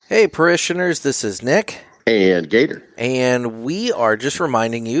Hey, parishioners, this is Nick. And Gator. And we are just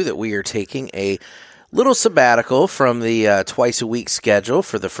reminding you that we are taking a little sabbatical from the twice-a-week schedule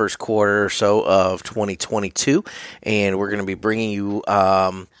for the first quarter or so of 2022. And we're going to be bringing you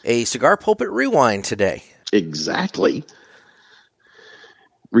a Cigar Pulpit Rewind today. Exactly.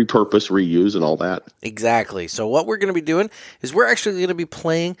 Repurpose, reuse, and all that. Exactly. So what we're going to be doing is we're actually going to be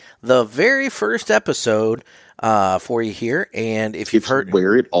playing the very first episode for you here. And if you've heard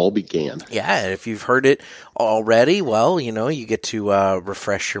where it all began. Yeah, if you've heard it already, well, you get to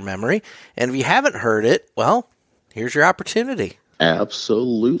refresh your memory. And if you haven't heard it, well, here's your opportunity.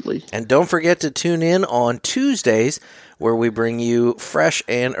 Absolutely. And don't forget to tune in on Tuesdays where we bring you fresh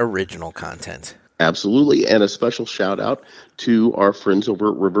and original content. Absolutely. And a special shout out to our friends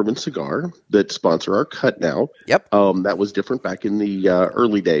over at Riverman Cigar that sponsor our cut now. Yep. That was different back in the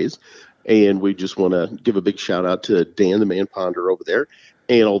early days. And we just want to give a big shout out to Dan, the Man Ponder over there,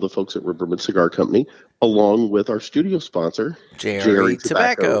 and all the folks at Riverman Cigar Company, along with our studio sponsor, Jerry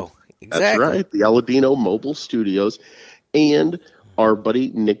Tobacco. Exactly. That's right. The Aladino Mobile Studios. And our buddy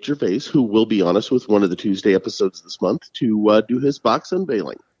Nick Gervais, who will be on us with one of the Tuesday episodes this month to do his box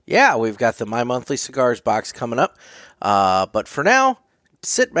unveiling. Yeah, we've got the My Monthly Cigars box coming up. But for now,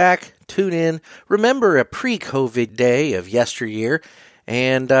 sit back, tune in, remember a pre-COVID day of yesteryear,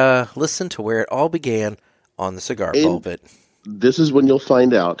 and listen to where it all began on the Cigar Pulpit. This is when you'll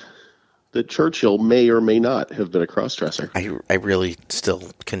find out that Churchill may or may not have been a crossdresser. I really still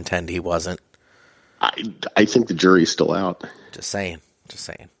contend he wasn't. I think the jury's still out. Just saying.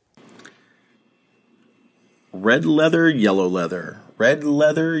 Red leather, yellow leather. Red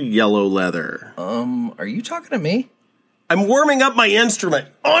leather, yellow leather. Are you talking to me? I'm warming up my instrument.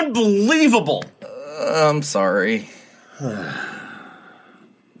 Unbelievable! I'm sorry.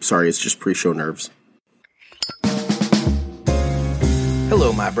 Sorry, it's just pre-show nerves.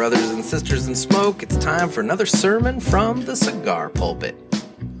 Hello, my brothers and sisters in smoke. It's time for another sermon from the Cigar Pulpit.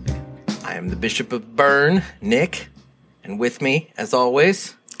 I am the Bishop of Bern, Nick, and with me, as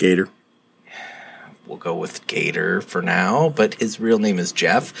always, Gator. We'll go with Gator for now, but his real name is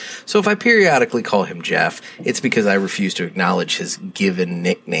Jeff. So if I periodically call him Jeff, it's because I refuse to acknowledge his given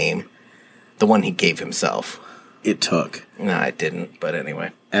nickname, the one he gave himself. It took. No, I didn't, but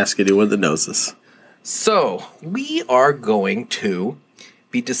anyway. Ask anyone that knows this. So, we are going to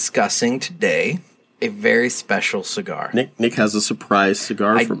be discussing today a very special cigar. Nick has a surprise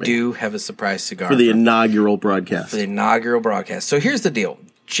cigar for me. I do have a surprise cigar. For the inaugural broadcast. For the inaugural broadcast. So here's the deal.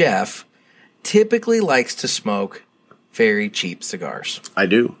 Jeff typically likes to smoke very cheap cigars. I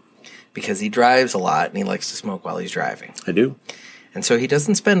do. Because he drives a lot and he likes to smoke while he's driving. I do. And so he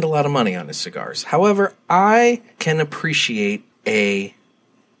doesn't spend a lot of money on his cigars. However, I can appreciate a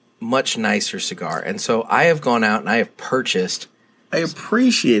much nicer cigar. And so I have gone out and I have purchased. I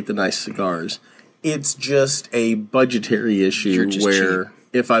appreciate the nice cigars. It's just a budgetary issue where cheap.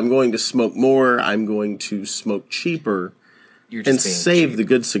 If I'm going to smoke more, I'm going to smoke cheaper and save cheap. the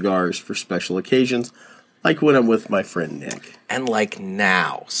good cigars for special occasions, like when I'm with my friend Nick. And like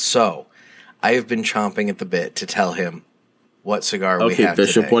now. So I have been chomping at the bit to tell him what cigar we have today. Okay,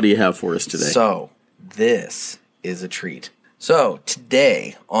 Bishop, what do you have for us today? So this is a treat. So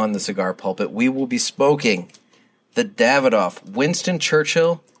today on the Cigar Pulpit, we will be smoking the Davidoff Winston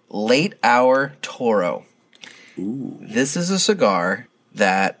Churchill Late Hour Toro. Ooh. This is a cigar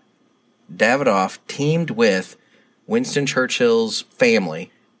that Davidoff teamed with Winston Churchill's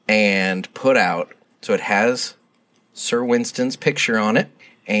family and put out. So it has Sir Winston's picture on it,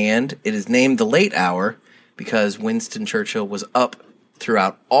 and it is named the Late Hour because Winston Churchill was up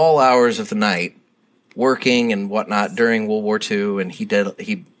throughout all hours of the night working and whatnot during World War II, and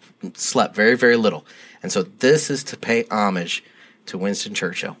he slept very, very little. And so this is to pay homage to Winston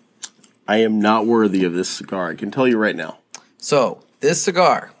Churchill. I am not worthy of this cigar. I can tell you right now. So this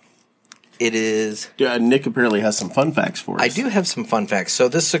cigar, it is... Nick apparently has some fun facts for us. I do have some fun facts. So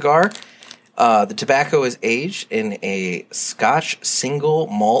this cigar, the tobacco is aged in a Scotch single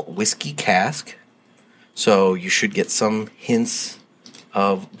malt whiskey cask. So you should get some hints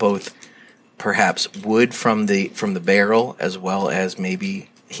of both perhaps wood from the barrel as well as maybe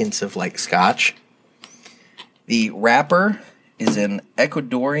hints of like Scotch. The wrapper is an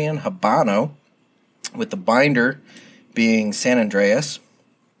Ecuadorian Habano with the binder being San Andreas.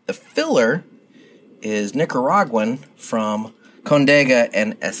 The filler is Nicaraguan from Condega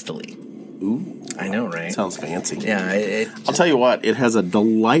and Esteli. Ooh. I know, right? Sounds fancy. Yeah. I'll tell you what, it has a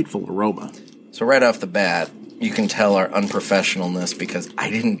delightful aroma. So right off the bat, you can tell our unprofessionalness because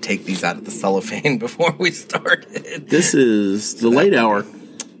I didn't take these out of the cellophane before we started. This is the Late Hour.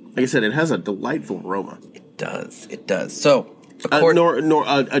 Like I said, it has a delightful aroma. It does. So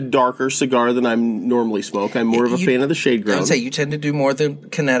A darker cigar than I normally smoke. I'm more of a fan of the shade grown. I would say you tend to do more the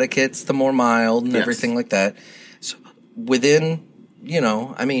Connecticut's, the more mild and everything like that. So within,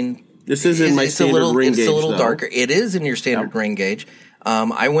 this is in my standard ring gauge. It's a little darker. It is in your standard ring gauge.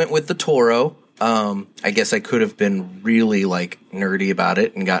 I went with the Toro. I guess I could have been really nerdy about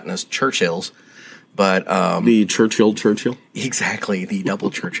it and gotten us Churchills. But the Churchill. Exactly, the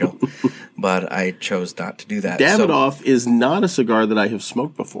double Churchill. But I chose not to do that. Davidoff is not a cigar that I have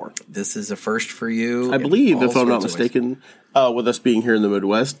smoked before. This is a first for you. I believe, if I'm not mistaken, with us being here in the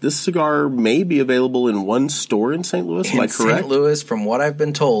Midwest, this cigar may be available in one store in St. Louis. Am I correct? St. Louis, from what I've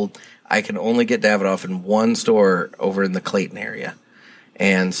been told, I can only get Davidoff in one store over in the Clayton area.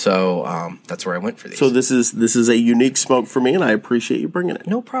 And so that's where I went for these. So this is a unique smoke for me, and I appreciate you bringing it.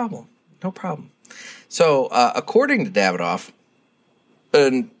 No problem. So, according to Davidoff,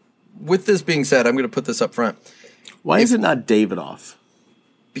 and with this being said, I'm going to put this up front. Why is it not Davidoff?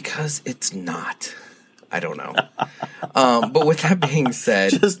 Because it's not. I don't know. But with that being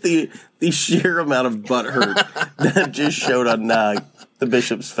said... Just the sheer amount of butthurt that just showed on the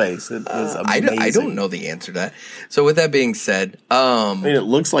bishop's face. It was amazing. I don't know the answer to that. So with that being said... it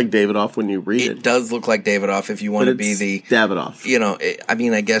looks like Davidoff when you read it. It does look like Davidoff if you want to be the... Davidoff.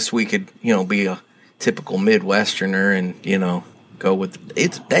 I guess we could, be a typical Midwesterner and, go with...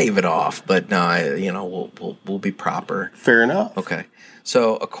 It's Davidoff, but no, we'll be proper. Fair enough. Okay.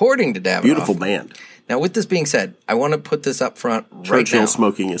 So according to Davidoff... Beautiful band. Now, with this being said, I want to put this up front right now. Churchill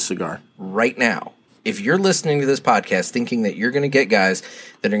smoking his cigar. Right now. If you're listening to this podcast thinking that you're going to get guys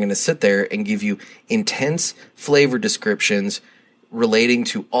that are going to sit there and give you intense flavor descriptions relating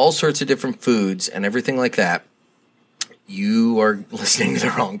to all sorts of different foods and everything like that, you are listening to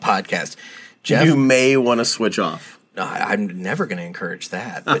the wrong podcast. Jeff, you may want to switch off. I'm never going to encourage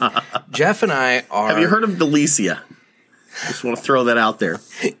that. But Jeff and I are... Have you heard of Delicia? Just want to throw that out there.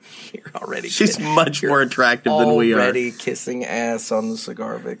 She's much more attractive than we are. Already kissing ass on the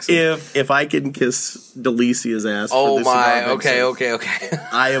Cigar Vixen. If I can kiss Delicia's ass for the Cigar Vixen. Okay.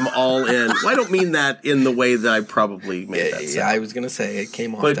 I am all in. Well, I don't mean that in the way that I probably made that sound. Yeah, I was going to say it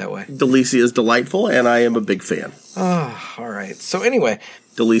came off that way. Delicia is delightful, and I am a big fan. Oh, all right. So anyway.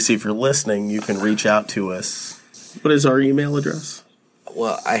 Delicia, if you're listening, you can reach out to us. What is our email address?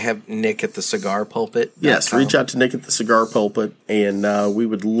 Well, I have Nick at the Cigar Pulpit. Yes, reach out to Nick at the Cigar Pulpit, and we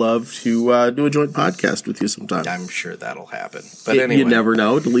would love to do a joint podcast with you sometime. I'm sure that'll happen. But anyway. You never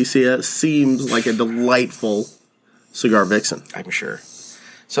know. Delicia seems like a delightful cigar vixen. I'm sure.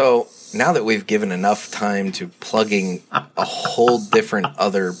 So now that we've given enough time to plugging a whole different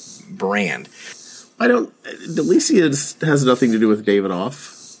other brand. Delicia has nothing to do with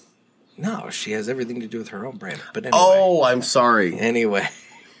Davidoff. No, she has everything to do with her own brand. But anyway. Oh, I'm sorry. Anyway.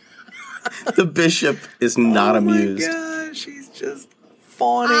 The bishop is not amused. Oh my gosh, she's just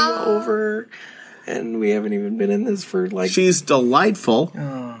fawning over. And we haven't even been in this for She's delightful. Oh,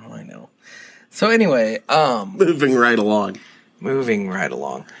 I know. So anyway, moving right along.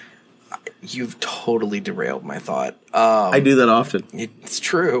 You've totally derailed my thought. I do that often. It's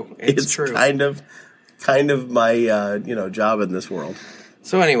true. It's true. Kind of my job in this world.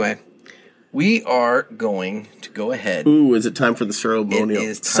 So anyway, we are going to go ahead. Ooh, is it time for the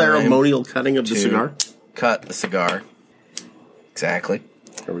ceremonial cutting of the cigar? Cut the cigar. Exactly.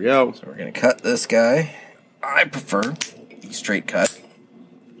 There we go. So we're going to cut this guy. I prefer the straight cut.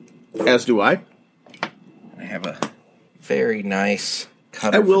 As do I. I have a very nice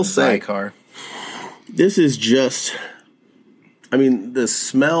cutter. I will say, Zycar. This is just... the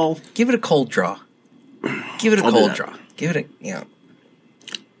smell... Give it a cold draw. Give it a cold draw. Give it a...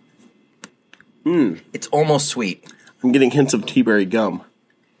 It's almost sweet. I'm getting hints of tea-berry gum.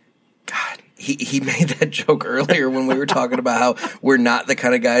 God, he made that joke earlier when we were talking about how we're not the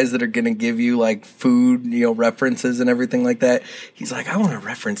kind of guys that are going to give you food, references and everything like that. He's like, I want to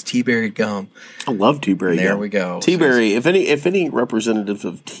reference tea-berry gum. I love tea-berry gum. There we go. Tea-berry. If any representatives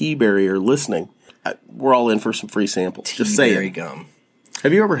of tea-berry are listening, we're all in for some free samples. Just saying. Tea-berry gum.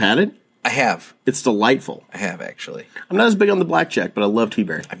 Have you ever had it? I have. It's delightful. I have, actually. I'm not as big on the blackjack, but I love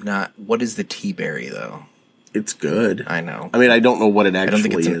tea-berry. I'm not. What is the tea-berry, though? It's good. I know. I don't know what it actually is. I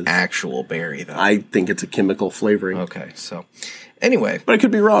don't think it's an actual berry, though. I think it's a chemical flavoring. Okay, so anyway. But I could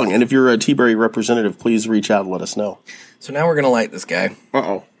be wrong, and if you're a tea-berry representative, please reach out and let us know. So now we're going to light this guy.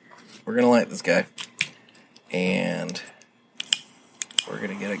 Uh-oh. We're going to light this guy. And we're going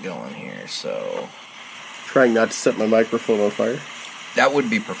to get it going here, so... Trying not to set my microphone on fire. That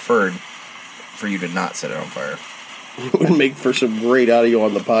would be preferred for you to not set it on fire. It would make for some great audio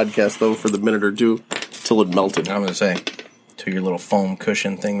on the podcast, though, for the minute or two till it melted. I'm going to say, till your little foam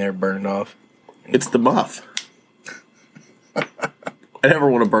cushion thing there burned off. It's the muff. I never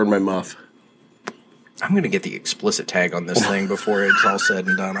want to burn my muff. I'm going to get the explicit tag on this thing before it's all said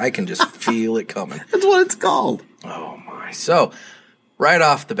and done. I can just feel it coming. That's what it's called. Oh, my. So, right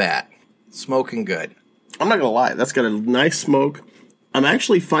off the bat, smoking good. I'm not going to lie. That's got a nice smoke. I'm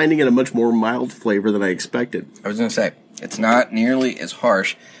actually finding it a much more mild flavor than I expected. I was going to say, it's not nearly as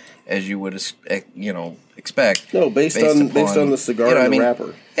harsh as you would, expect. No, based on the cigar and the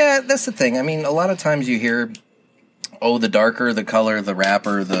wrapper. Yeah, that's the thing. I mean, a lot of times you hear, the darker the color, the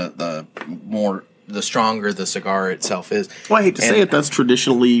wrapper, the stronger the cigar itself is. Well, I hate to say it, that's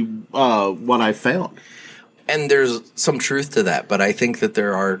traditionally what I found. And there's some truth to that, but I think that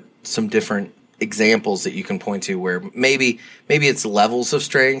there are some different examples that you can point to where maybe it's levels of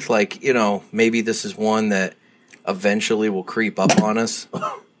strength. Like, maybe this is one that eventually will creep up on us,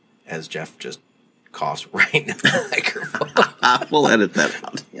 as Jeff just coughs right into the microphone. We'll edit that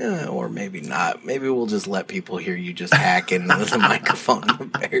out. Yeah, or maybe not. Maybe we'll just let people hear you just hacking with the microphone in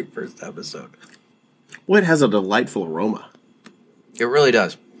the very first episode. Well, it has a delightful aroma. It really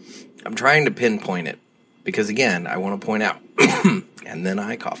does. I'm trying to pinpoint it because, again, I want to point out, and then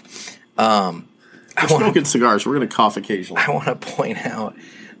I cough. We're smoking cigars. We're going to cough occasionally. I want to point out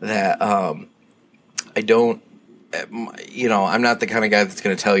that I don't, I'm not the kind of guy that's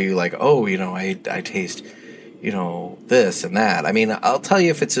going to tell you, like, I taste, this and that. I mean, I'll tell you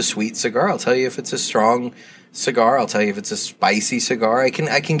if it's a sweet cigar. I'll tell you if it's a strong cigar. I'll tell you if it's a spicy cigar. I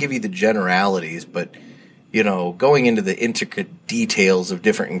can give you the generalities, but going into the intricate details of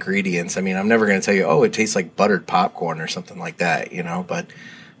different ingredients, I mean, I'm never going to tell you, it tastes like buttered popcorn or something like that, but,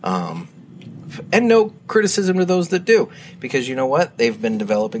 and no criticism to those that do, because you know what? They've been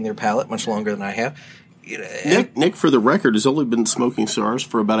developing their palate much longer than I have. Nick, for the record, has only been smoking cigars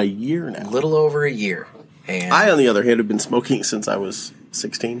for about a year now. A little over a year. And I, on the other hand, have been smoking since I was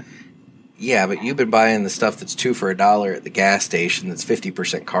 16. Yeah, but you've been buying the stuff that's $2 for $1 at the gas station that's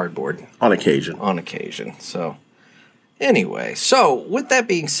 50% cardboard. On occasion. So, anyway. So, with that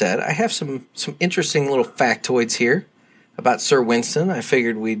being said, I have some interesting little factoids here about Sir Winston. I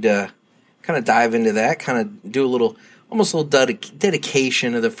figured we'd kind of dive into that, kind of do almost a little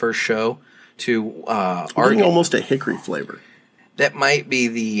dedication of the first show to almost a hickory flavor. That might be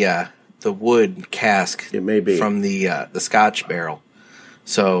the wood cask. It may be from the Scotch barrel.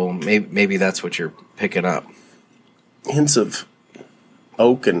 So maybe that's what you're picking up. Hints of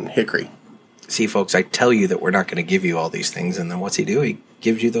oak and hickory. See, folks, I tell you that we're not going to give you all these things, and then what's he do? He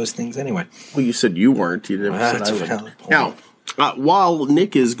gives you those things anyway. Well, you said you weren't. You never said I would. Now, while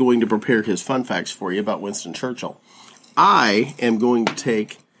Nick is going to prepare his fun facts for you about Winston Churchill, I am going to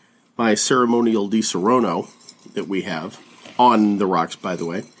take my ceremonial Di Serono that we have on the rocks, by the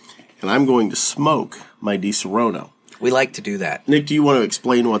way, and I'm going to smoke my Di Serono. We like to do that. Nick, do you want to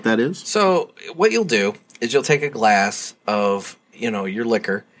explain what that is? So what you'll do is you'll take a glass of, your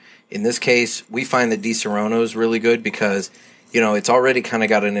liquor. In this case, we find that Di Serono is really good because, it's already kind of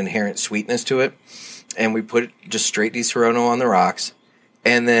got an inherent sweetness to it. And we put just straight Di Serono on the rocks.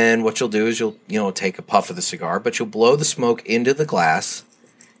 And then what you'll do is you'll take a puff of the cigar, but you'll blow the smoke into the glass,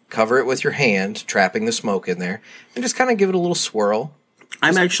 cover it with your hand, trapping the smoke in there, and just kind of give it a little swirl.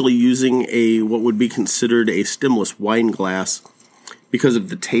 I'm actually using what would be considered a stemless wine glass because of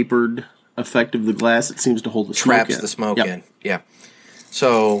the tapered effect of the glass. It seems to hold the smoke in. Traps the smoke in, yeah.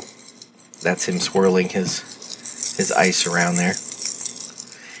 So that's him swirling his ice around there.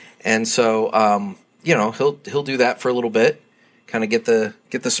 And so, he'll do that for a little bit, kind of get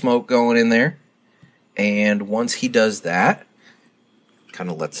the smoke going in there. And once he does that,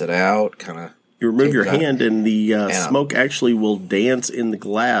 kind of lets it out, kind of. You remove your hand, and the smoke actually will dance in the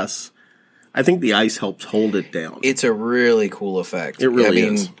glass. I think the ice helps hold it down. It's a really cool effect. It really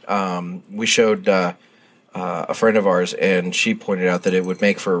is. We showed a friend of ours, and she pointed out that it would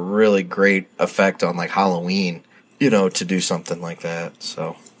make for a really great effect on, like, Halloween, to do something like that.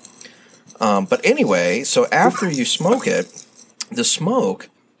 So, but anyway, so after you smoke it, the smoke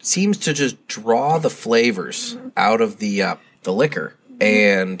seems to just draw the flavors out of the liquor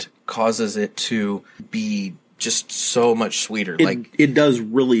and causes it to be just so much sweeter. It does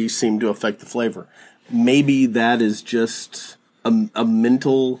really seem to affect the flavor. Maybe that is just a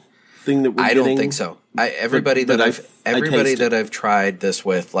mental thing that we're getting. I don't think so. Everybody that I've tried this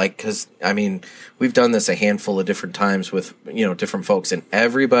with, because we've done this a handful of different times with different folks, and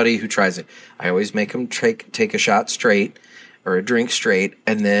everybody who tries it, I always make them take a shot straight or a drink straight,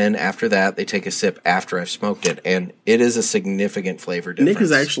 and then after that, they take a sip after I've smoked it, and it is a significant flavor difference. Nick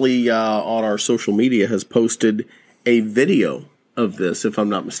is actually, on our social media, has posted a video of this, if I'm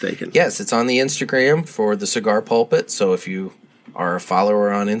not mistaken. Yes, it's on the Instagram for the Cigar Pulpit, so if you are a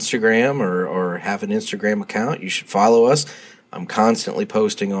follower on Instagram or have an Instagram account, you should follow us. I'm constantly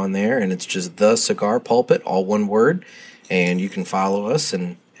posting on there, and it's just The Cigar Pulpit, all one word. And you can follow us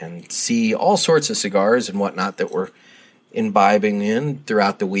and see all sorts of cigars and whatnot that we're imbibing in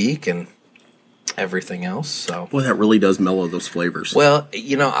throughout the week and everything else. So, boy, that really does mellow those flavors. Well,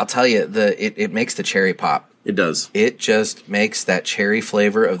 I'll tell you, it makes the cherry pop. It does. It just makes that cherry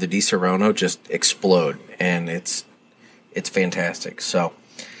flavor of the Di Serono just explode, and it's fantastic. So,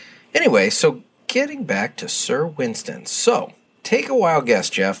 anyway, getting back to Sir Winston. So, take a wild guess,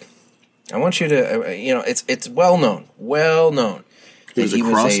 Jeff. I want you to, it's well known. He was a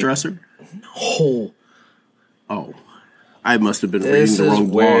cross-dresser? No. Oh. I must have been reading the wrong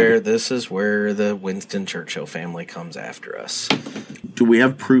blog. This is where the Winston Churchill family comes after us. Do we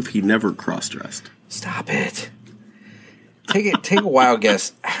have proof he never cross-dressed? Stop it. Take a wild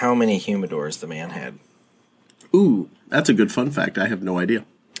guess how many humidors the man had. Ooh, that's a good fun fact. I have no idea.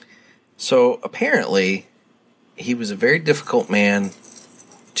 So, apparently, he was a very difficult man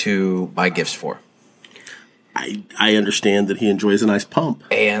to buy gifts for. I understand that he enjoys a nice pump.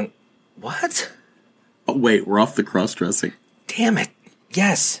 And, what? Oh, wait, we're off the cross-dressing. Damn it.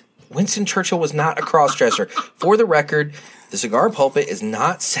 Yes, Winston Churchill was not a cross-dresser. For the record, the Cigar Pulpit is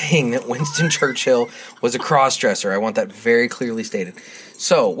not saying that Winston Churchill was a cross-dresser. I want that very clearly stated.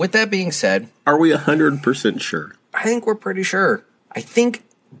 So, with that being said... Are we 100% sure? I think we're pretty sure. I think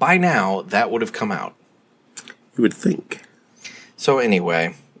by now that would have come out. You would think. So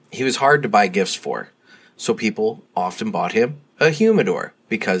anyway, he was hard to buy gifts for. So people often bought him a humidor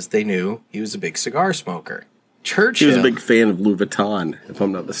because they knew he was a big cigar smoker. Churchill... He was a big fan of Louis Vuitton, if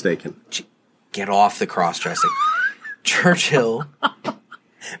I'm not mistaken. Get off the cross-dressing. Churchill...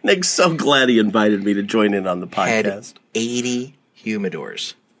 Nick's so glad he invited me to join in on the podcast. Had 80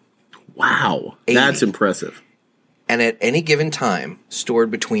 humidors. Wow. 80. That's impressive. And at any given time,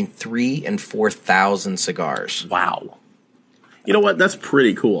 stored between 3,000 and 4,000 cigars. Wow. You know what? That's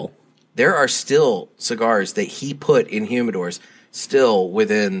pretty cool. There are still cigars that he put in humidors still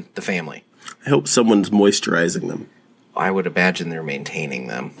within the family. I hope someone's moisturizing them. I would imagine they're maintaining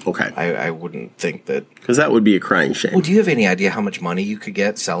them. Okay. I wouldn't think that... Because that would be a crying shame. Well, do you have any idea how much money you could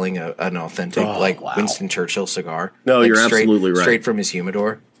get selling an authentic, Winston Churchill cigar? No, you're absolutely right. Straight from his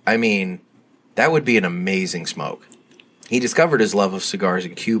humidor? I mean, that would be an amazing smoke. He discovered his love of cigars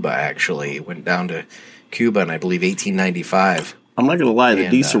in Cuba, actually. He went down to Cuba in, I believe, 1895. I'm not going to lie, the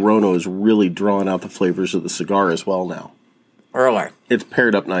Di Serono is really drawing out the flavors of the cigar as well now. Early. It's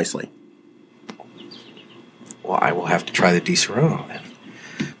paired up nicely. Well, I will have to try the Di Serono then.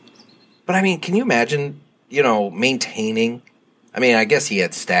 But, I mean, can you imagine, maintaining... I mean, I guess he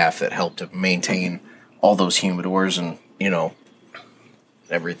had staff that helped him maintain all those humidors and,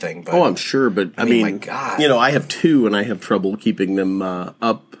 everything. But, I'm sure, but I mean, my God. I have two and I have trouble keeping them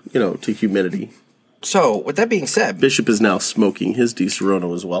up, to humidity. So, with that being said... Bishop is now smoking his Di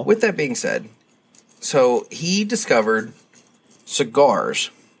Serono as well. With that being said, so he discovered cigars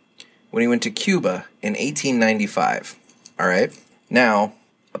when he went to Cuba in 1895. All right? Now,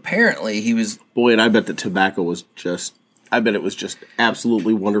 apparently he was... Boy, and I bet the tobacco was just... I bet it was just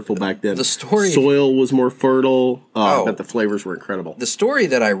absolutely wonderful back then. The story... Soil was more fertile. I bet the flavors were incredible. The story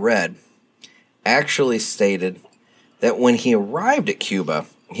that I read actually stated that when he arrived at Cuba...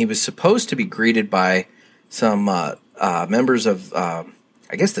 He was supposed to be greeted by some members of, I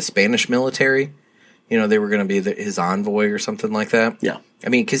guess, the Spanish military. They were going to be his envoy or something like that. Yeah. I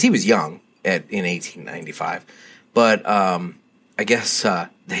mean, because he was young in 1895. But I guess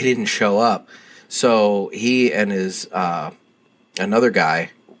they didn't show up. So he and his another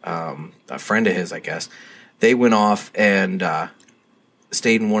guy, a friend of his, I guess, they went off and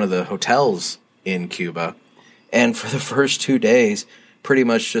stayed in one of the hotels in Cuba. And for the first 2 days... pretty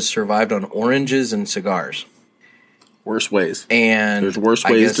much just survived on oranges and cigars. Worst ways. And there's worse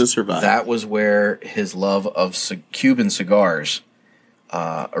ways to survive. That was where his love of Cuban cigars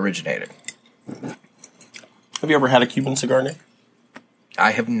originated. Have you ever had a Cuban cigar, Nick?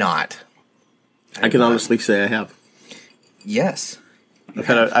 I have not. I can honestly say I have. Yes.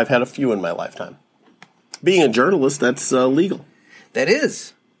 I've had a few in my lifetime. Being a journalist, that's legal. That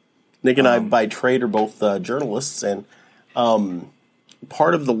is. Nick and I, by trade, are both journalists, and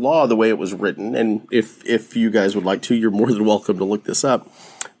part of the law, the way it was written, and if you guys would like to, you're more than welcome to look this up,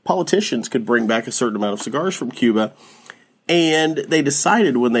 politicians could bring back a certain amount of cigars from Cuba, and they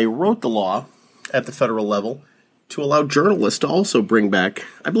decided when they wrote the law at the federal level to allow journalists to also bring back,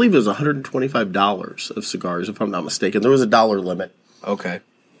 I believe it was $125 of cigars, if I'm not mistaken. There was a dollar limit. Okay.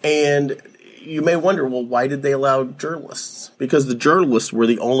 And you may wonder, well, why did they allow journalists? Because the journalists were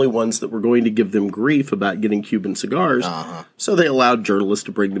the only ones that were going to give them grief about getting Cuban cigars. So they allowed journalists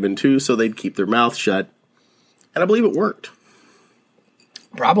to bring them in too, so they'd keep their mouth shut. And I believe it worked.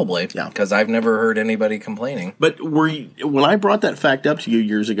 Probably, Yeah. because I've never heard anybody complaining. But when I brought that fact up to you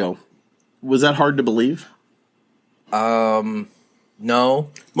years ago, was that hard to believe? No.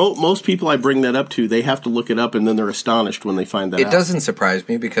 Most people I bring that up to, they have to look it up, and then they're astonished when they find that out. It doesn't surprise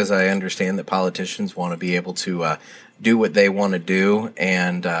me because I understand that politicians want to be able to do what they want to do,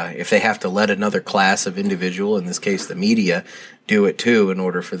 and if they have to let another class of individual, in this case the media, do it too in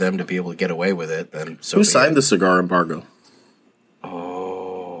order for them to be able to get away with it, then so Who signed the cigar embargo?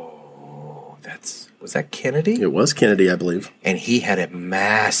 Was that Kennedy? It was Kennedy, I believe. And he had a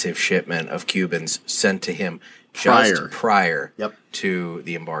massive shipment of Cubans sent to him just prior to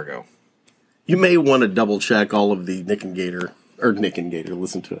the embargo. You may want to double check all of the Nick and Gator,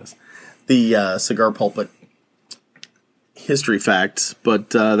 listen to us, the Cigar Pulpit history facts, but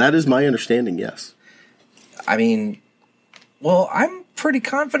that is my understanding, yes. I mean, well, I'm pretty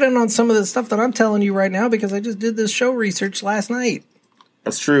confident on some of the stuff that I'm telling you right now because I just did this show research last night.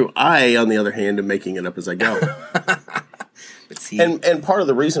 That's true. I, on the other hand, am making it up as I go. And part of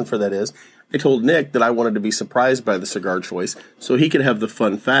the reason for that is I told Nick that I wanted to be surprised by the cigar choice so he could have the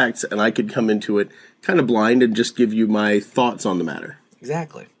fun facts and I could come into it kind of blind and just give you my thoughts on the matter.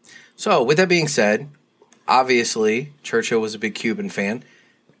 Exactly. So, with that being said, obviously, Churchill was a big Cuban fan.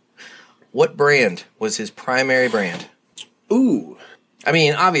 What brand was his primary brand? Ooh. I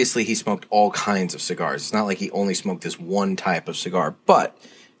mean, obviously, he smoked all kinds of cigars. It's not like he only smoked this one type of cigar. But,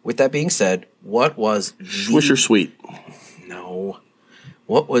 with that being said, what was Swisher Sweet? No.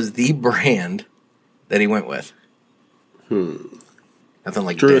 What was the brand that he went with? Nothing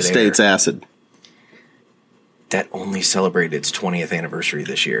like Drew Dead Estates Air. Acid. That only celebrated its 20th anniversary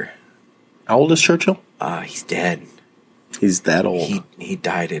this year. How old is Churchill? He's dead. He's that old. He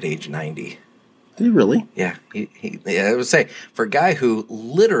died at age 90. Did he really? Yeah, I would say, for a guy who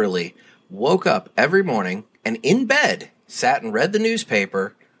literally woke up every morning and in bed sat and read the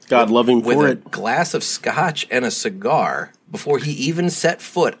newspaper, God love him for with it. a glass of scotch and a cigar before he even set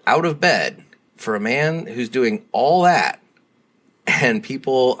foot out of bed, for a man who's doing all that. And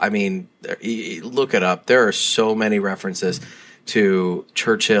people, I mean, look it up. There are so many references to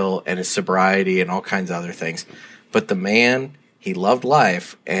Churchill and his sobriety and all kinds of other things. But the man, he loved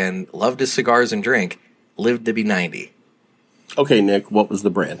life and loved his cigars and drink, lived to be 90. Okay, Nick, what was the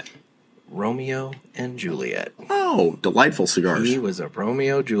brand? Romeo and Juliet. Oh, delightful cigars. He was a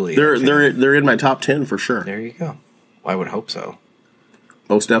Romeo Juliet. They're in my top 10 for sure. There you go. Well, I would hope so.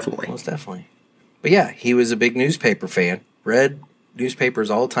 Most definitely. Most definitely. But yeah, he was a big newspaper fan, read newspapers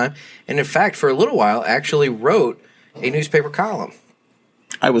all the time, and in fact, for a little while, actually wrote a newspaper column.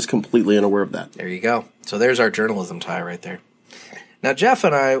 I was completely unaware of that. There you go. So there's our journalism tie right there. Now, Jeff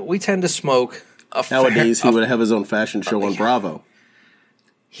and I, we tend to smoke Nowadays, he would have his own fashion show on Bravo.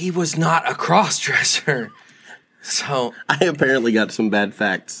 He was not a cross-dresser. So I apparently got some bad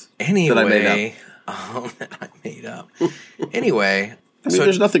facts anyway, that I made up. That I made up. Anyway. I mean,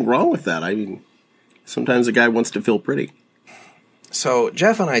 there's nothing wrong with that. I mean, sometimes a guy wants to feel pretty. So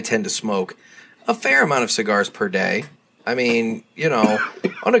Jeff and I tend to smoke a fair amount of cigars per day. I mean, you know,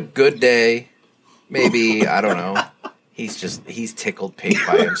 on a good day, maybe, I don't know. He's tickled pink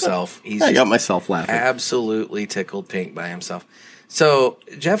by himself. I got myself laughing. Absolutely tickled pink by himself. So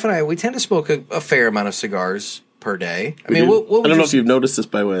Jeff and I, we tend to smoke a fair amount of cigars per day. I mean, what I don't know if you've noticed this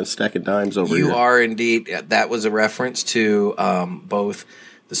by way of stacking dimes over here. You are indeed. That was a reference to both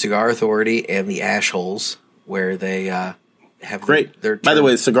the Cigar Authority and the Ash Holes, where they have great. By the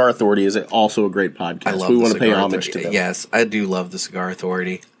way, the Cigar Authority is also a great podcast. I love we want to pay homage to them. Yes, I do love the Cigar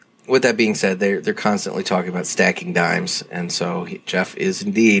Authority. With that being said, they're constantly talking about stacking dimes, and so Jeff is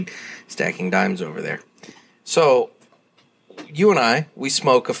indeed stacking dimes over there. So you and I, we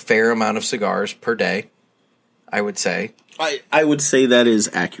smoke a fair amount of cigars per day, I would say. I would say that is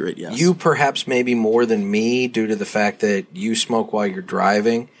accurate, yes. You perhaps maybe more than me due to the fact that you smoke while you're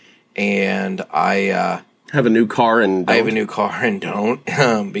driving, and I have a new car and don't. I have a new car and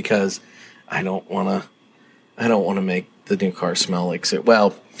don't because I don't want to make the new car smell like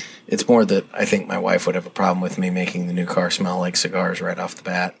well, it's more that I think my wife would have a problem with me making the new car smell like cigars right off the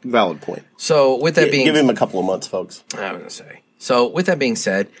bat. Valid point. So with that being give him a couple of months, folks. I was going to say. So with that being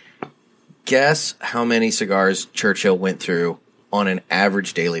said, guess how many cigars Churchill went through on an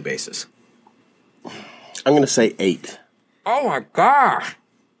average daily basis? I'm going to say 8. Oh my gosh.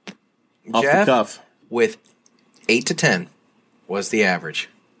 Off Jeff, the cuff. With 8 to 10 was the average.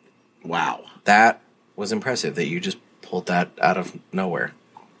 Wow. That was impressive that you just pulled that out of nowhere.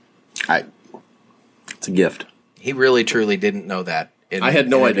 It's a gift. He really, truly didn't know that. I had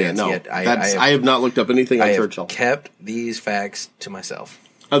no idea. No, I have not looked up anything on Churchill. I have kept these facts to myself.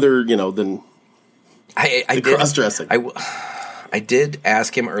 Other, than I the cross-dressing. I did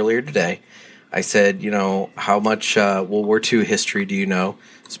ask him earlier today. I said, how much World War II history do you know,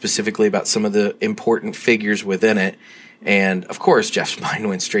 specifically about some of the important figures within it? And, of course, Jeff's mind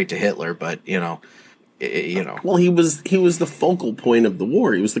went straight to Hitler, but, Well, he was the focal point of the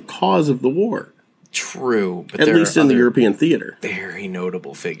war. He was the cause of the war. True. But at least in the European theater. Very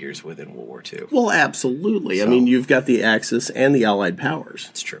notable figures within World War II. Well, absolutely. So, I mean, you've got the Axis and the Allied powers.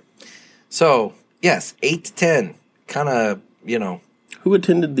 It's true. So, yes, 8 to 10. Kind of, Who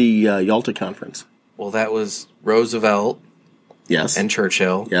attended the Yalta Conference? Well, that was Roosevelt. Yes. And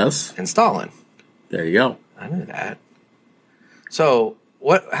Churchill. Yes. And Stalin. There you go. I knew that. So,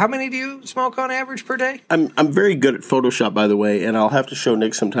 how many do you smoke on average per day? I'm very good at Photoshop, by the way, and I'll have to show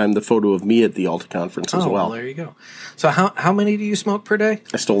Nick sometime the photo of me at the Yalta Conference as well. There you go. So, how many do you smoke per day?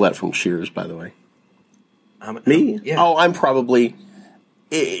 I stole that from Cheers, by the way. Me? Yeah. Oh, I'm probably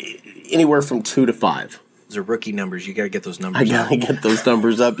anywhere from 2 to 5. Those are rookie numbers. You got to get those numbers up. I got to get those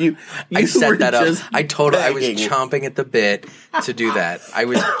numbers up. I set that up. I was chomping at the bit to do that. I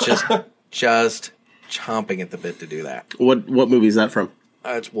was just chomping at the bit to do that. What movie is that from?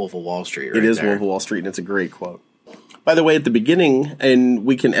 It's Wolf of Wall Street. It is Wolf of Wall Street, and it's a great quote. By the way, at the beginning, and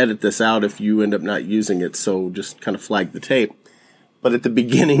we can edit this out if you end up not using it, so just kind of flag the tape. But at the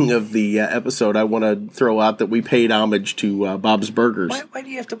beginning of the episode, I want to throw out that we paid homage to Bob's Burgers. Why do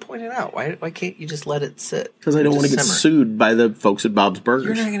you have to point it out? Why can't you just let it sit? Because I don't want to get sued by the folks at Bob's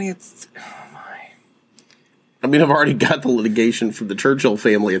Burgers. You're not going to get... Oh, my. I mean, I've already got the litigation from the Churchill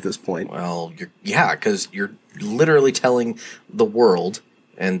family at this point. Well, because you're literally telling the world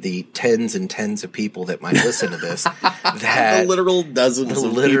and the tens and tens of people that might listen to this that the literal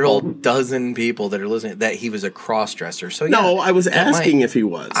dozen people that are listening that he was a cross-dresser. So no, I was asking if he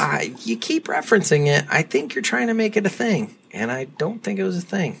was. You keep referencing it. I think you're trying to make it a thing, and I don't think it was a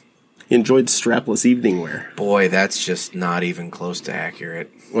thing. He enjoyed strapless evening wear. Boy, that's just not even close to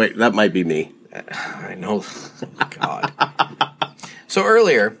accurate. Wait, that might be me. I know. Oh, God. So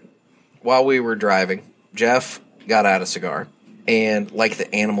earlier, while we were driving, Jeff got out a cigar. And like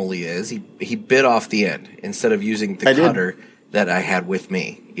the animal he is, he bit off the end instead of using the cutter that I had with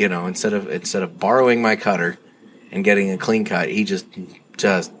me. Instead of borrowing my cutter and getting a clean cut, he just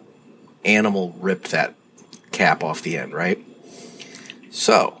animal ripped that cap off the end, right?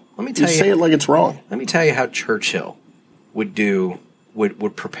 So let me tell you. Say it like it's wrong. Let me tell you how Churchill would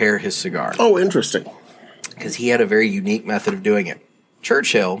prepare his cigar. Oh, interesting. Because he had a very unique method of doing it.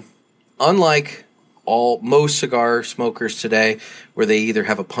 Churchill, unlike most cigar smokers today, where they either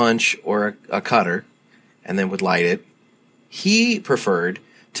have a punch or a cutter and then would light it, he preferred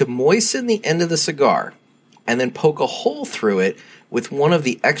to moisten the end of the cigar and then poke a hole through it with one of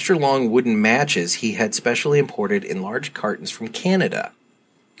the extra long wooden matches he had specially imported in large cartons from Canada.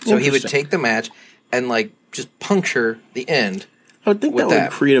 So he would take the match and just puncture the end. I would think that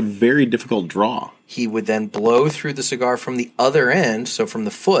would create a very difficult draw. He would then blow through the cigar from the other end, so from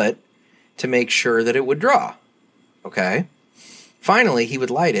the foot, to make sure that it would draw. Okay? Finally, he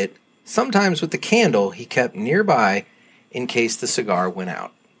would light it, sometimes with the candle he kept nearby in case the cigar went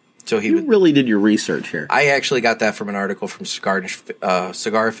out. So you really did your research here. I actually got that from an article from Cigar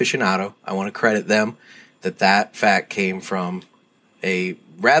Aficionado. I want to credit them that fact came from a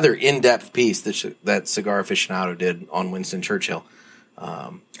rather in-depth piece that Cigar Aficionado did on Winston Churchill.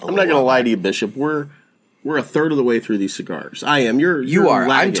 I'm not going to lie to you, Bishop. We're a third of the way through these cigars. I am. You are.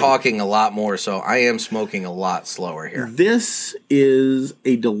 Lagging. I'm talking a lot more, so I am smoking a lot slower here. This is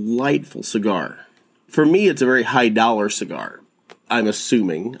a delightful cigar. For me, it's a very high-dollar cigar, I'm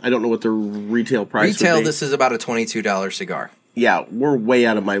assuming. I don't know what the retail price would be. This is about a $22 cigar. Yeah, we're way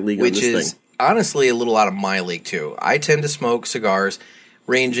out of my league on this thing. Which is honestly a little out of my league, too. I tend to smoke cigars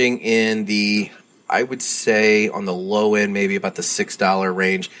ranging in I would say on the low end, maybe about the $6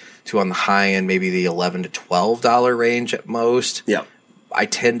 range, to on the high end, maybe the $11 to $12 range at most. Yeah. I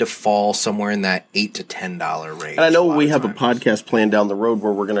tend to fall somewhere in that $8 to $10 range. And I know we have a podcast planned down the road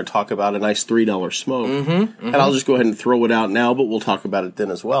where we're going to talk about a nice $3 smoke. And I'll just go ahead and throw it out now, but we'll talk about it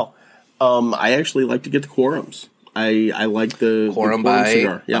then as well. I actually like to get the Quorums. I like the Quorum by,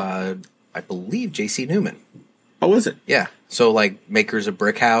 cigar. Yeah. I believe J.C. Newman. Oh, is it? Yeah. So makers of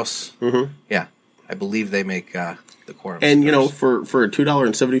Brick House. Yeah. I believe they make the Quorum. And, for a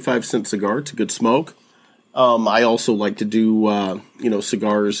 $2.75 cigar, it's a good smoke. I also like to do,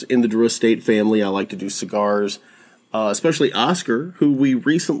 cigars in the Drew Estate family. I like to do cigars, especially Oscar, who we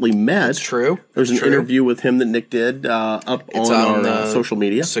recently met. That's true. There's an interview with him that Nick did up on our social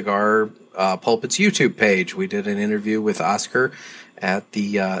media. Cigar Pulpit's YouTube page. We did an interview with Oscar at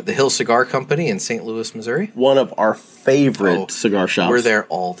the Hill Cigar Company in St. Louis, Missouri. One of our favorite cigar shops. We're there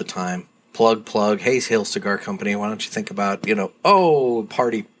all the time. plug. Hayes Hill Cigar Company. Why don't you think about,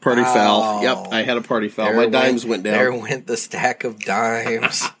 party foul. Yep, I had a party foul. My dimes went down. There went the stack of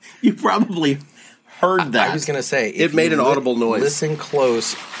dimes. You probably heard that. I was going to say. It made an audible noise. Listen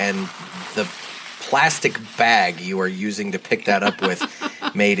close, and the plastic bag you are using to pick that up with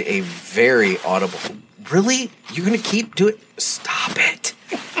made a very audible. Really? You're going to keep doing? Stop it.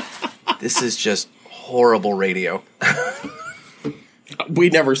 This is just horrible radio. We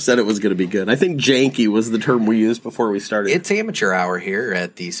never said it was going to be good. I think janky was the term we used before we started. It's amateur hour here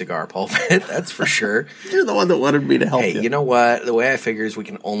at the Cigar Pulpit, that's for sure. You're the one that wanted me to help you. Hey, you know what? The way I figure is we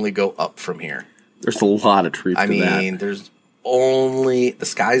can only go up from here. There's a lot of truth to that. I mean, there's only... The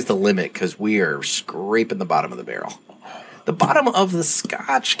sky's the limit because we are scraping the bottom of the barrel. The bottom of the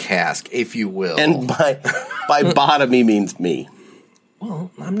Scotch cask, if you will. And by bottom, he means me.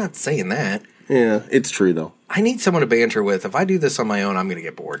 Well, I'm not saying that. Yeah, it's true, though. I need someone to banter with. If I do this on my own, I'm going to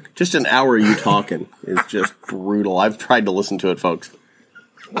get bored. Just an hour of you talking is just brutal. I've tried to listen to it, folks.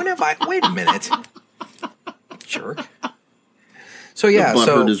 When have I... Wait a minute. Jerk. So, yeah. The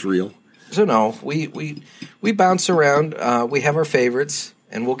butthurt is real. So, no, we bounce around. We have our favorites,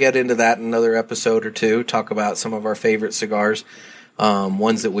 and we'll get into that in another episode or two, talk about some of our favorite cigars,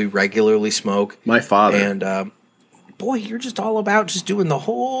 ones that we regularly smoke. My father. And... boy, you're just all about just doing the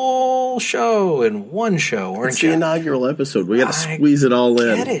whole show in one show, aren't it's you? It's the inaugural episode. We got to squeeze it all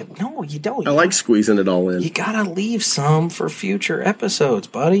in. Get it? No, you don't. I like squeezing it all in. You got to leave some for future episodes,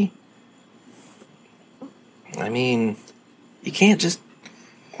 buddy. I mean, you can't just...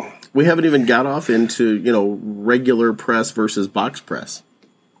 We haven't even got off into, regular press versus box press.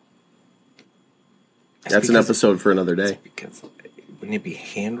 That's an episode for another day. Because wouldn't it be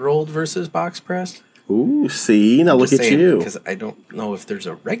hand-rolled versus box pressed? Ooh, see, now look at you. Because I don't know if there's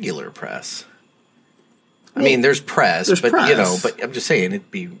a regular press. I mean, there's press, but but I'm just saying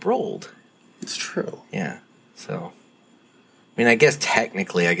it'd be rolled. It's true. Yeah. So, I mean, I guess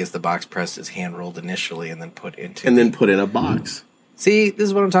technically, the box press is hand rolled initially and then put into then put in a box. See, this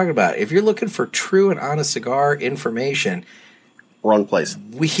is what I'm talking about. If you're looking for true and honest cigar information, wrong place.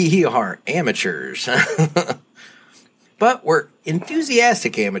 We are amateurs. But we're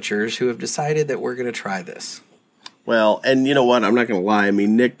enthusiastic amateurs who have decided that we're going to try this. Well, and you know what? I'm not going to lie. I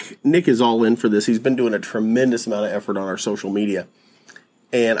mean, Nick is all in for this. He's been doing a tremendous amount of effort on our social media.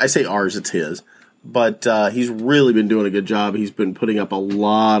 And I say ours, it's his. But he's really been doing a good job. He's been putting up a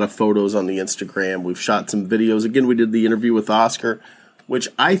lot of photos on the Instagram. We've shot some videos. Again, we did the interview with Oscar, which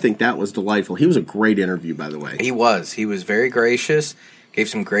I think that was delightful. He was a great interview, by the way. He was. He was very gracious. Gave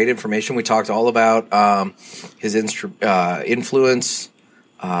some great information. We talked all about his influence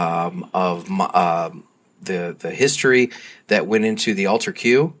of the history that went into the Ultra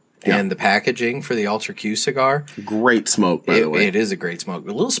Q and the packaging for the Ultra Q cigar. Great smoke, by the way. It is a great smoke.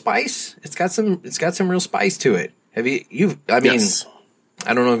 A little spice. It's got some real spice to it. I mean, yes.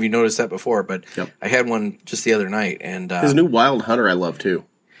 I don't know if you noticed that before, but I had one just the other night, and his new Wild Hunter I love too.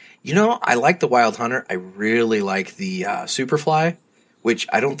 I like the Wild Hunter. I really like the Superfly, which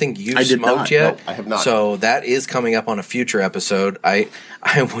I don't think you've smoked yet. No, I have not. So that is coming up on a future episode. I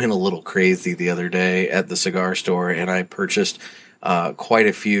went a little crazy the other day at the cigar store, and I purchased quite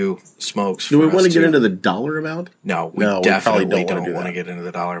a few smokes. Do we want to get into the dollar amount? No, we definitely don't want to get into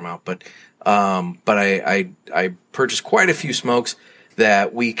the dollar amount. But I purchased quite a few smokes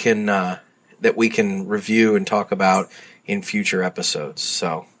that we can review and talk about in future episodes.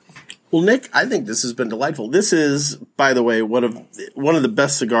 So. Well, Nick, I think this has been delightful. This is, by the way, one of the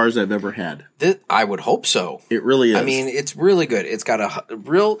best cigars I've ever had. I would hope so. It really is. I mean, it's really good. It's got a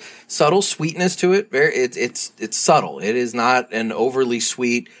real subtle sweetness to it. It's subtle. It is not an overly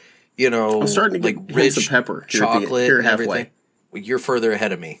sweet, I'm starting to get rich pepper, chocolate, here and halfway. Everything. You're further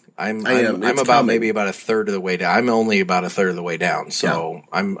ahead of me. I'm coming. about a third of the way down. I'm only about a third of the way down, so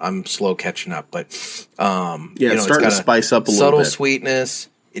I'm slow catching up. But it's starting to spice up a little bit. Subtle sweetness.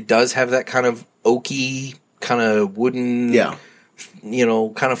 It does have that kind of oaky, kind of wooden, kind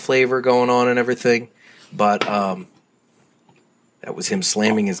of flavor going on and everything. But that was him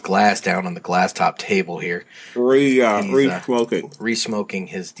slamming his glass down on the glass top table here. Re-smoking. Re-smoking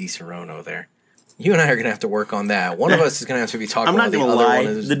his Di Serono there. You and I are going to have to work on that. One of us is going to have to be talking about I'm not going to lie.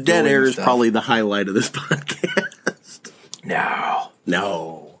 The dead air is probably the highlight of this podcast. No.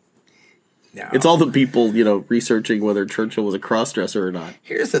 It's all the people, researching whether Churchill was a crossdresser or not.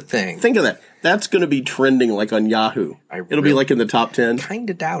 Here's the thing. Think of that. That's going to be trending like on Yahoo. It'll be like in the top 10. Kind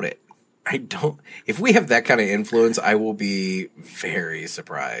of doubt it. I don't. If we have that kind of influence, I will be very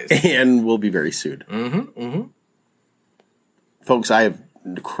surprised. And we'll be very sued. Mm-hmm. Folks,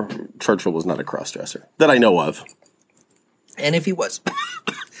 Churchill was not a crossdresser that I know of. And if he was,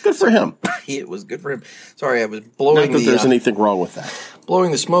 Good for him. It was good for him. Sorry, I was blowing Not that there's anything wrong with that.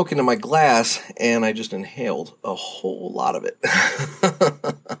 Blowing the smoke into my glass, and I just inhaled a whole lot of it.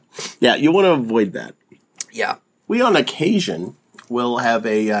 Yeah, you want to avoid that. Yeah. We, on occasion, will have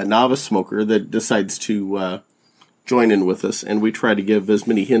a novice smoker that decides to join in with us, and we try to give as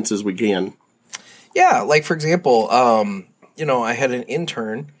many hints as we can. Yeah, like, for example, I had an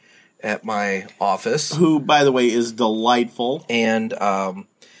intern at my office. Who, by the way, is delightful. And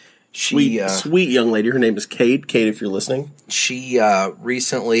she... Sweet young lady. Her name is Kate. Kate, if you're listening. She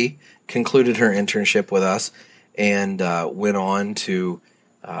recently concluded her internship with us and went on to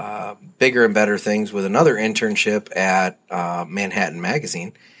bigger and better things with another internship at Manhattan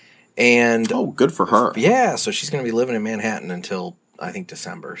Magazine. And oh, good for her. Yeah, so she's going to be living in Manhattan until, I think,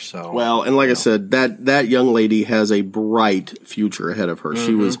 December. So well, and like I said, that young lady has a bright future ahead of her. Mm-hmm.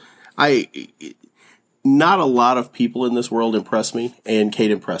 She was... Not a lot of people in this world impress me, and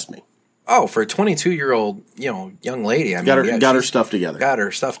Kate impressed me. Oh, for a 22-year-old, young lady, I mean, got her stuff together. Got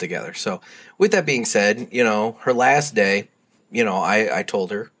her stuff together. So, with that being said, her last day, I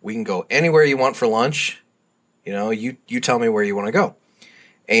told her we can go anywhere you want for lunch. You tell me where you want to go,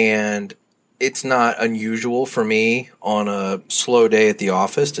 and it's not unusual for me on a slow day at the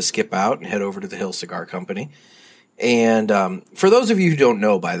office to skip out and head over to the Hill Cigar Company. And for those of you who don't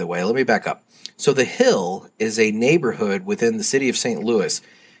know, by the way, let me back up. So the Hill is a neighborhood within the city of St. Louis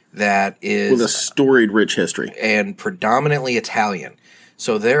that is... with a storied, rich history. And predominantly Italian.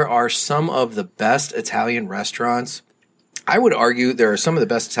 So there are some of the best Italian restaurants. I would argue there are some of the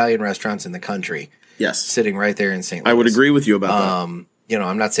best Italian restaurants in the country. Yes. Sitting right there in St. Louis. I would agree with you about that.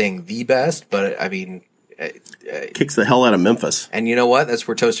 I'm not saying the best, but I mean... kicks the hell out of Memphis. And you know what? That's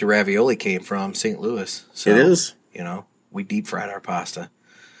where toasted ravioli came from, St. Louis. So, it is. We deep fried our pasta.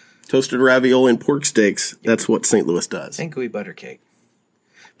 Toasted ravioli and pork steaks. That's what St. Louis does. And gooey butter cake.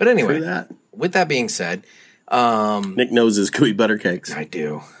 But anyway, with that being said... Nick knows his gooey butter cakes. I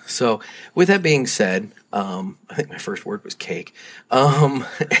do. So, with that being said, I think my first word was cake. Anyway,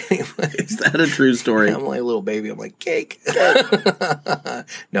 is that a true story? I'm like a little baby. I'm like, cake.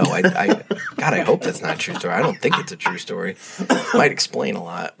 No, God, I hope that's not a true story. I don't think it's a true story. Might explain a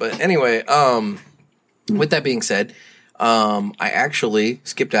lot. But anyway, with that being said, I actually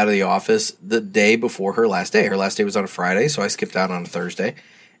skipped out of the office the day before her last day. Her last day was on a Friday, so I skipped out on a Thursday.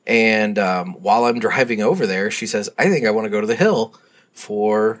 And while I'm driving over there, she says, I think I want to go to the Hill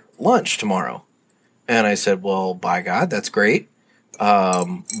for lunch tomorrow. And I said, well, by God, that's great.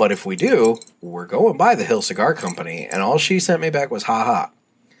 But if we do, we're going by the Hill Cigar Company. And all she sent me back was, ha ha.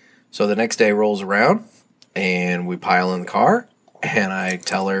 So the next day rolls around, and we pile in the car, and I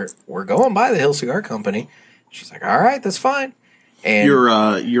tell her, we're going by the Hill Cigar Company. She's like, all right, that's fine. And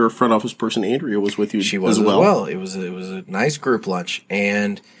your front office person, Andrea, was with you. She was as well. It was a nice group lunch,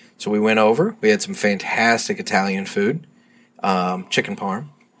 and so we went over. We had some fantastic Italian food, chicken parm,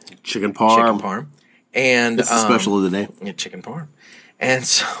 and it's the special of the day. Yeah, chicken parm, and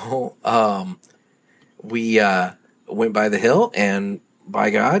so we went by the Hill, and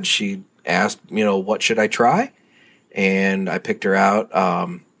by God, she asked, what should I try, and I picked her out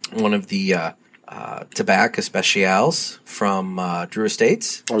one of the Tobacco Specials from Drew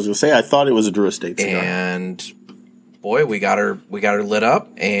Estates. I was going to say, I thought it was a Drew Estates cigar. And boy, we got her lit up,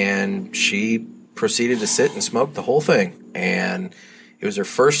 and she proceeded to sit and smoke the whole thing. And it was her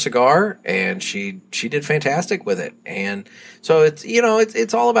first cigar, and she did fantastic with it. And so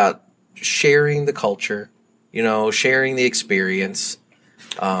it's all about sharing the culture, sharing the experience.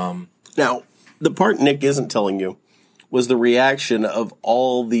 Now, the part Nick isn't telling you was the reaction of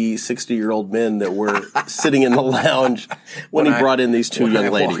all the 60-year-old men that were sitting in the lounge when he brought in these two young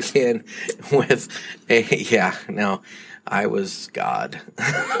ladies. Walk in with I was God.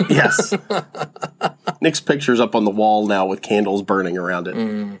 Yes. Nick's picture's up on the wall now with candles burning around it.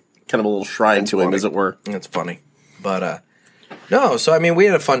 Kind of a little shrine to him, as it were. That's funny. But, no, so, I mean, we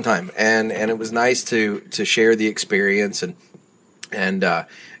had a fun time, and it was nice to share the experience and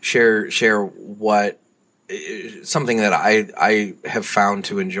share what something that I have found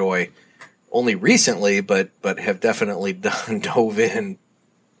to enjoy only recently, but have definitely dove in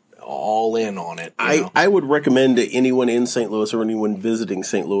all in on it. I would recommend to anyone in St. Louis or anyone visiting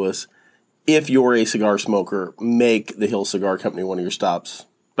St. Louis, if you're a cigar smoker, make the Hill Cigar Company one of your stops.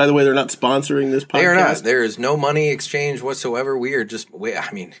 By the way, they're not sponsoring this podcast. They are not. There is no money exchange whatsoever. They are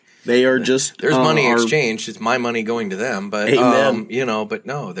just. There's money exchanged. It's my money going to them, but amen. But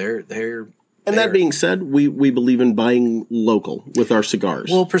no, they're. And that being said, we believe in buying local with our cigars.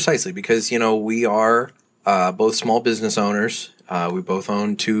 Well, precisely, because, we are both small business owners. We both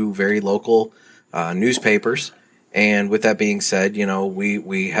own two very local newspapers. And with that being said,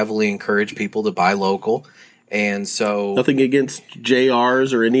 we heavily encourage people to buy local. And so nothing against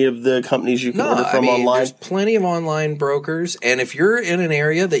JRs or any of the companies you can order from online. There's plenty of online brokers, and if you're in an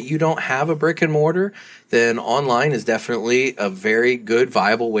area that you don't have a brick and mortar, then online is definitely a very good,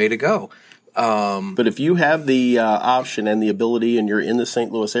 viable way to go. But if you have the option and the ability, and you're in the St.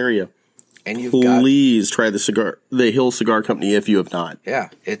 Louis area, and please try the Hill Cigar Company if you have not. Yeah,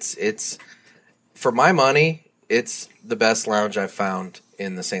 it's for my money, it's the best lounge I've found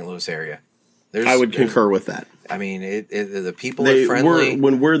in the St. Louis area. I would concur with that. I mean, the people are friendly.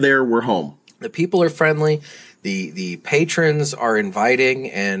 When we're there, we're home. The people are friendly. The patrons are inviting,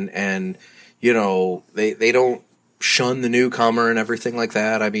 and they don't shun the newcomer and everything like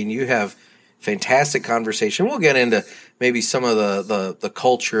that. I mean, you have fantastic conversation. We'll get into maybe some of the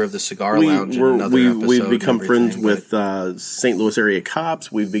culture of the cigar lounge in another episode. We've become friends with St. Louis area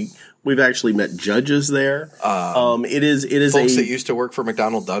cops. We've actually met judges there. It is folks that used to work for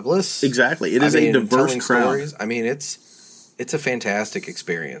McDonnell Douglas. Exactly. It is a diverse crowd. Stories. I mean, it's a fantastic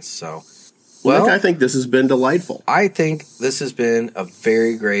experience. So, Nick, I think this has been delightful. I think this has been a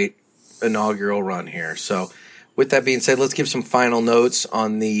very great inaugural run here. So, with that being said, let's give some final notes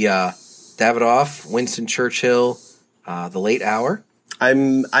on the Davidoff, Winston Churchill, the late hour.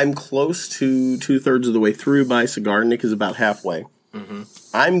 I'm close to 2/3 of the way through my cigar. Nick is about halfway. Mm-hmm.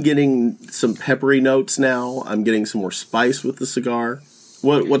 I'm getting some peppery notes now. I'm getting some more spice with the cigar.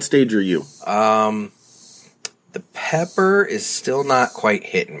 What stage are you? The pepper is still not quite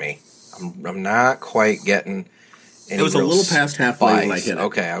hitting me. I'm not quite getting any. It was a little past halfway when I hit it.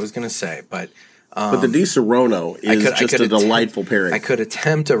 Okay, I was going to say, but the Di Serono is just a delightful pairing. I could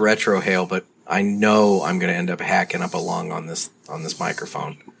attempt a retrohale, but I know I'm going to end up hacking up a lung on this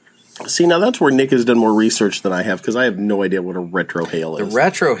microphone. See, now that's where Nick has done more research than I have, because I have no idea what a retrohale is. The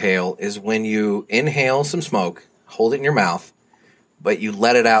retrohale is when you inhale some smoke, hold it in your mouth, but you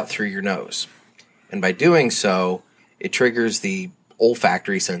let it out through your nose. And by doing so, it triggers the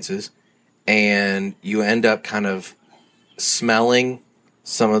olfactory senses, and you end up kind of smelling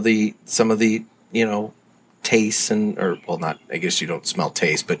some of the tastes I guess you don't smell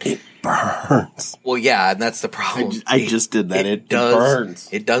taste, but it burns. Well, yeah, and that's the problem. I just did that. It burns.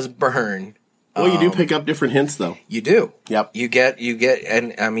 It does burn. Well, you do pick up different hints, though. You do. Yep. You get,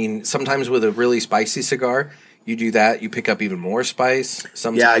 and I mean, sometimes with a really spicy cigar, you do that. You pick up even more spice.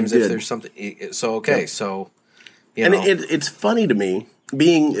 Sometimes if there's something. So okay, yep. So it's funny to me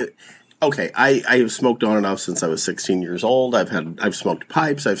being. Okay, I have smoked on and off since I was 16 years old. I've smoked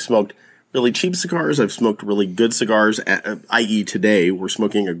pipes. I've smoked really cheap cigars. I've smoked really good cigars, i.e. today we're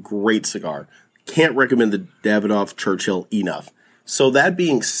smoking a great cigar. Can't recommend the Davidoff Churchill enough. So that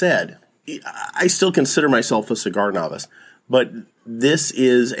being said, I still consider myself a cigar novice, but this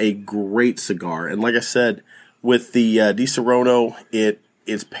is a great cigar. And like I said, with the Di Serono,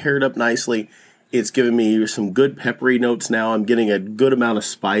 it's paired up nicely. It's giving me some good peppery notes now. I'm getting a good amount of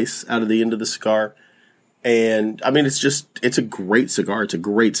spice out of the end of the cigar. And I mean, it's a great cigar. It's a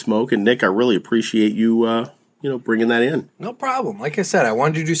great smoke. And Nick, I really appreciate you, bringing that in. No problem. Like I said, I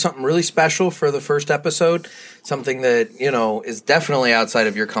wanted to do something really special for the first episode. Something that, is definitely outside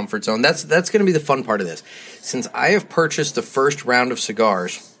of your comfort zone. That's going to be the fun part of this. Since I have purchased the first round of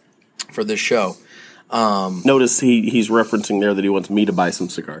cigars for this show. Notice he's referencing there that he wants me to buy some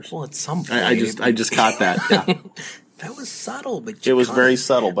cigars. Well, at some point. I just caught that. Yeah. That was subtle, but it was very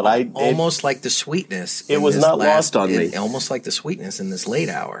subtle. But almost like the sweetness. It was not lost on me. Almost like the sweetness in this late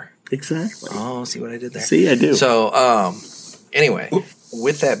hour. Exactly. Oh, see what I did there? See, I do. So, anyway,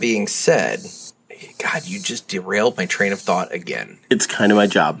 with that being said, God, you just derailed my train of thought again. It's kind of my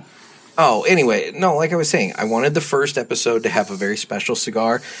job. Oh, anyway, no, like I was saying, I wanted the first episode to have a very special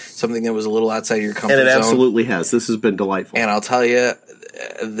cigar, something that was a little outside of your comfort zone. And it absolutely has. This has been delightful. And I'll tell you,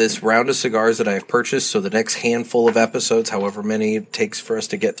 this round of cigars that I've purchased, so the next handful of episodes, however many it takes for us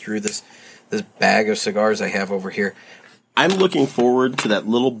to get through this bag of cigars I have over here. I'm looking forward to that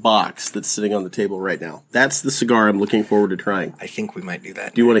little box that's sitting on the table right now. That's the cigar I'm looking forward to trying. I think we might do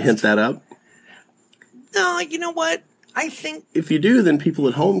that. Do you want to hint that up? No, you know what? I think if you do, then people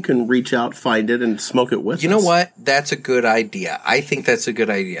at home can reach out, find it, and smoke it with us. You know what? That's a good idea. I think that's a good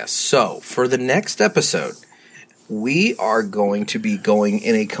idea. So, for the next episode, we are going to be going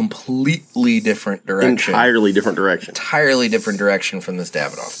in a completely different direction. Entirely different direction. Entirely different direction from this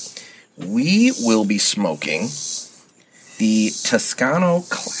Davidoff. We will be smoking the Toscano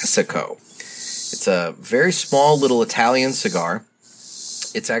Classico. It's a very small little Italian cigar.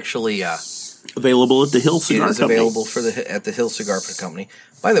 It's actually available at the Hill Cigar Company. It is available at the Hill Cigar Company.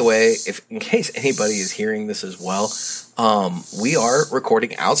 By the way, in case anybody is hearing this as well, we are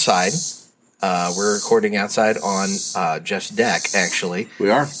recording outside. We're recording outside on Jeff's deck, actually. We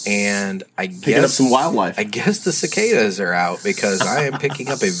are. And I guess... Picking up some wildlife. I guess the cicadas are out because I am picking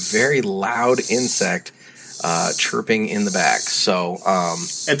up a very loud insect chirping in the back. So...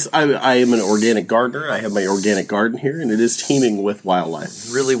 I am an organic gardener. I have my organic garden here, and it is teeming with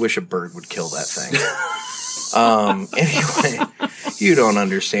wildlife. Really wish a bird would kill that thing. Anyway, you don't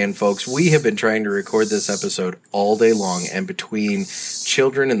understand, folks. We have been trying to record this episode all day long, and between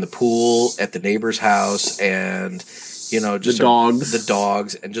children in the pool, at the neighbor's house, and just the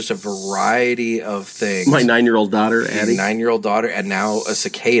dogs, and just a variety of things. My 9-year-old daughter, Addie. 9-year-old daughter, and now a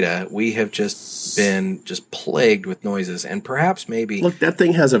cicada. We have just been plagued with noises, and perhaps maybe look, that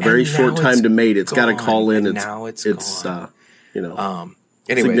thing has a very short time to mate. It's got to call in. Now it's gone.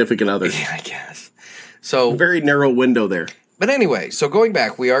 Anyway, significant other. Yeah, I guess. So very narrow window there. But anyway, so going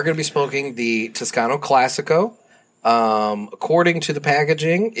back, we are going to be smoking the Toscano Classico. According to the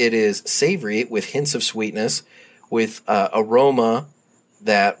packaging, it is savory with hints of sweetness, with aroma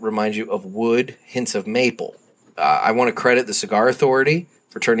that reminds you of wood, hints of maple. I want to credit the Cigar Authority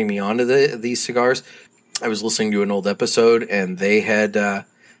for turning me on to these cigars. I was listening to an old episode, and they had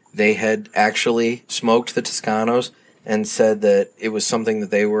actually smoked the Toscanos and said that it was something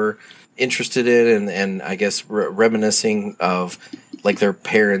that they were interested in, and I guess reminiscing of like their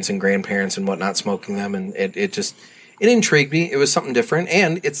parents and grandparents and whatnot smoking them, and it intrigued me. It was something different,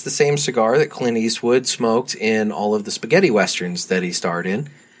 and it's the same cigar that Clint Eastwood smoked in all of the spaghetti westerns that he starred in.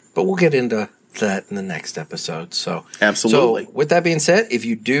 But we'll get into that in the next episode. So absolutely. So with that being said, if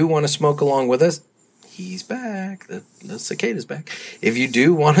you do want to smoke along with us, he's back. The cicada's back. If you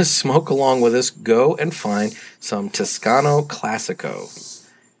do want to smoke along with us, go and find some Toscano Classico.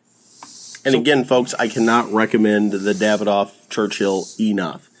 And again, folks, I cannot recommend the Davidoff Churchill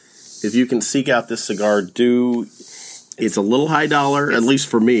enough. If you can seek out this cigar, do. It's a little high dollar, at least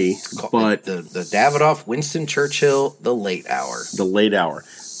for me. But the Davidoff Winston Churchill, the late hour. The late hour.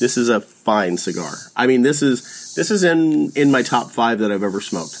 This is a fine cigar. I mean, this is in my top 5 that I've ever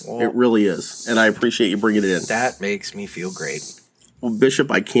smoked. Well, it really is, and I appreciate you bringing it in. That makes me feel great. Well,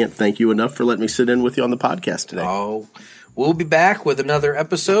 Bishop, I can't thank you enough for letting me sit in with you on the podcast today. Oh. We'll be back with another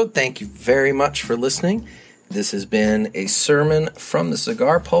episode. Thank you very much for listening. This has been a sermon from the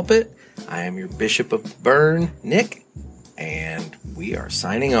Cigar Pulpit. I am your Bishop of Bern, Nick, and we are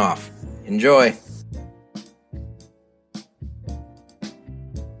signing off. Enjoy.